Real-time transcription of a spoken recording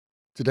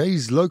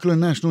Today's local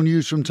and national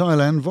news from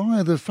Thailand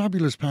via the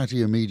fabulous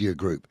Pattaya Media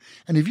Group.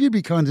 And if you'd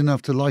be kind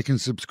enough to like and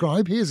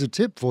subscribe, here's a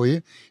tip for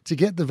you to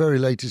get the very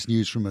latest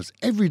news from us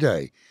every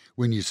day.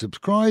 When you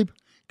subscribe,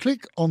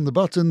 click on the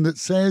button that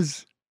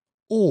says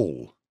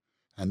All.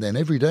 And then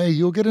every day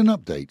you'll get an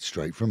update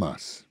straight from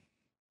us.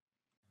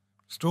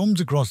 Storms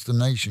across the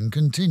nation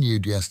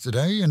continued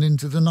yesterday and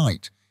into the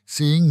night,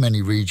 seeing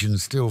many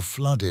regions still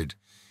flooded.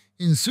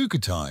 In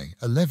Sukhothai,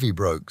 a levee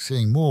broke,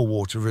 seeing more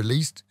water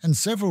released and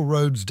several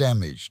roads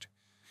damaged.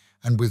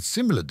 And with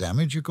similar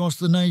damage across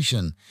the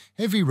nation,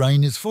 heavy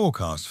rain is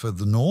forecast for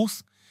the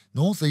north,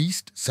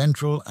 northeast,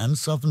 central and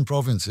southern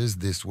provinces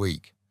this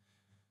week.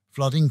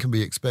 Flooding can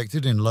be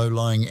expected in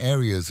low-lying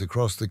areas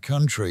across the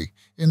country.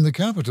 In the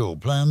capital,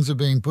 plans are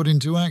being put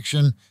into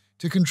action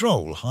to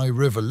control high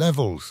river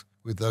levels,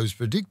 with those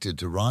predicted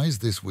to rise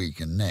this week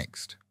and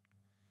next.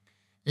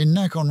 In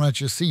Nakhon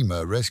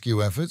Ratchasima,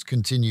 rescue efforts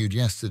continued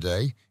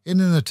yesterday in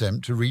an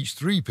attempt to reach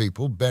 3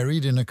 people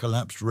buried in a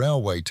collapsed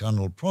railway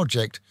tunnel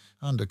project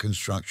under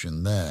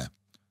construction there.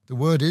 The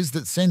word is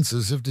that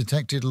sensors have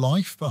detected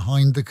life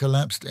behind the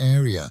collapsed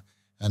area,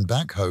 and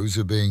backhoes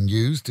are being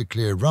used to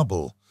clear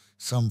rubble,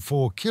 some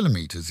 4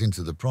 kilometres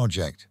into the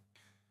project.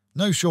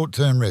 No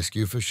short-term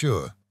rescue for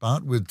sure,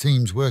 but with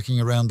teams working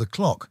around the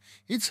clock,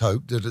 it's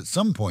hoped that at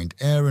some point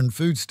air and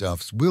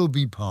foodstuffs will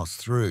be passed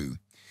through.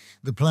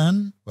 The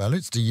plan? Well,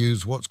 it's to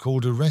use what's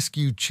called a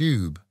rescue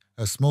tube,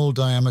 a small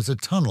diameter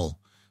tunnel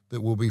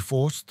that will be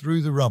forced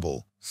through the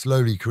rubble,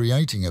 slowly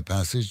creating a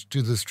passage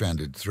to the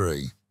stranded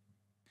 3.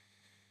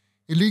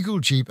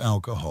 Illegal cheap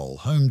alcohol,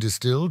 home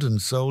distilled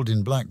and sold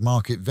in black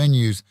market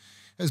venues,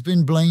 has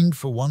been blamed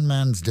for 1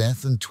 man's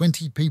death and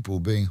 20 people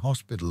being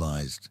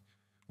hospitalised.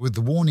 With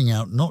the warning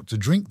out not to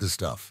drink the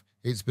stuff,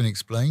 it's been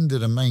explained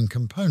that a main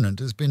component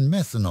has been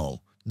methanol,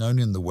 known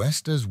in the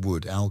West as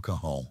wood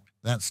alcohol.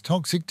 That's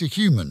toxic to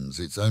humans,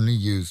 it's only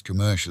used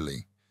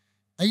commercially.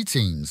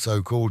 18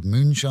 so-called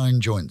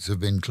moonshine joints have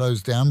been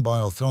closed down by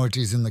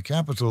authorities in the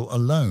capital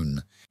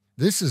alone.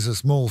 This as a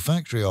small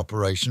factory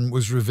operation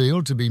was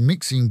revealed to be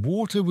mixing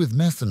water with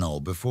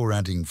methanol before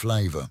adding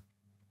flavour.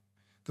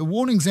 The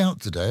warning's out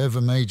today of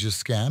a major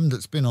scam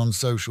that's been on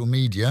social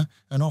media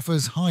and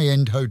offers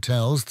high-end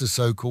hotels to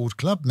so-called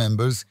club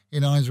members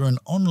in either an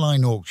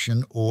online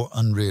auction or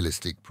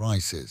unrealistic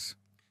prices.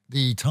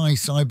 The Thai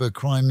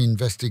Cybercrime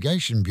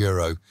Investigation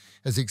Bureau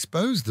has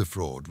exposed the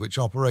fraud, which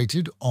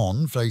operated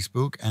on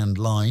Facebook and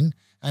Line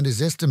and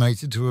is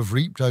estimated to have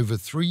reaped over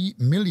 3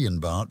 million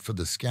baht for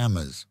the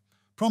scammers.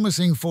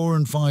 Promising 4-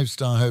 and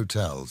 5-star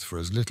hotels for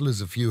as little as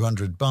a few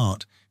hundred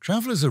baht,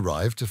 travellers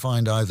arrive to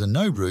find either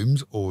no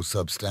rooms or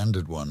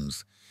substandard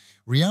ones.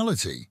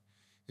 Reality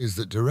is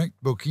that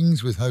direct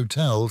bookings with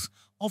hotels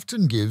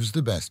often gives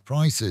the best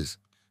prices,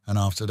 and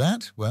after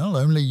that, well,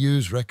 only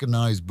use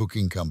recognised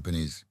booking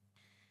companies.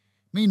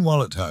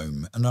 Meanwhile at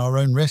home, and our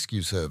own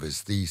rescue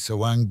service, the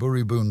Sawang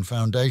Buribun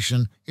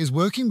Foundation, is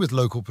working with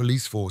local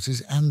police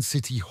forces and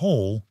City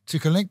Hall to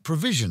collect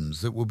provisions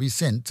that will be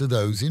sent to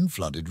those in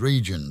flooded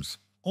regions.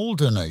 All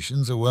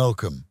donations are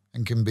welcome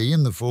and can be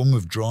in the form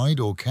of dried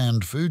or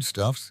canned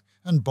foodstuffs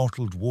and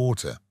bottled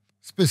water.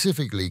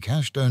 Specifically,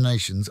 cash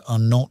donations are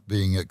not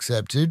being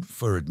accepted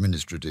for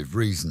administrative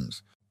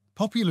reasons.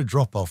 Popular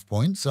drop-off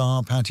points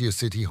are Pattaya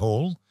City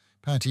Hall,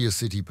 Pattaya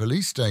City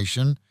Police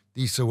Station,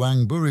 the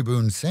Sawang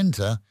Buribun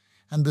Centre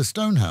and the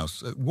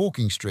Stonehouse at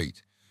Walking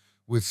Street,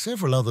 with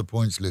several other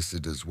points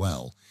listed as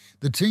well.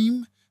 The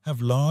team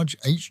have large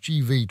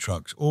HGV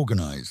trucks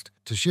organised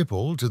to ship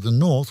all to the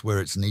north where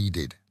it's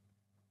needed.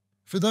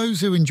 For those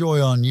who enjoy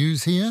our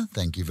news here,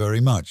 thank you very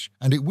much,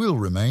 and it will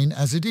remain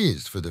as it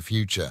is for the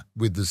future,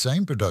 with the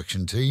same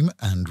production team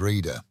and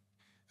reader.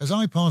 As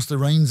I pass the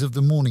reins of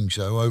the morning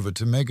show over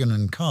to Megan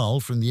and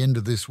Carl from the end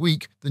of this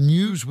week, the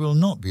news will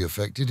not be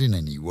affected in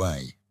any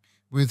way.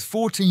 With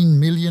 14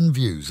 million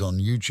views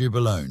on YouTube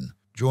alone,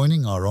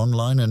 joining our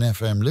online and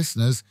FM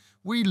listeners,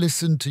 we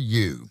listen to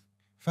you.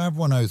 Fab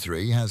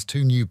 103 has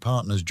 2 new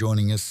partners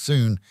joining us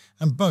soon,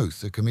 and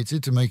both are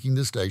committed to making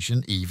the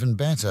station even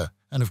better.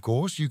 And of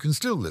course, you can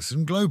still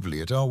listen globally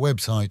at our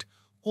website,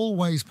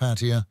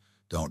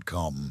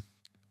 alwayspattaya.com.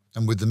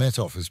 And with the Met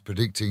Office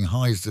predicting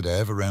highs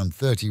today of around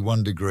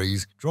 31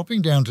 degrees,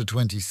 dropping down to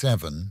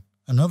 27,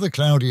 another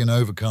cloudy and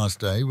overcast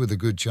day with a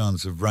good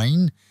chance of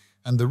rain,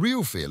 and the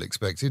real feel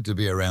expected to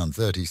be around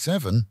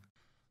 37.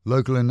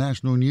 Local and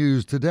national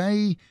news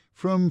today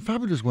from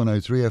Fabulous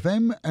 103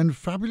 FM and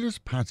Fabulous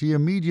Pattaya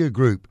Media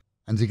Group.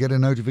 And to get a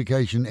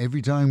notification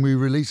every time we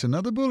release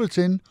another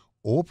bulletin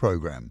or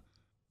programme,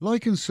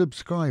 like and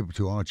subscribe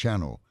to our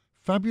channel,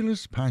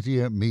 Fabulous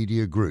Pattaya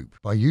Media Group,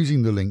 by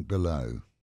using the link below.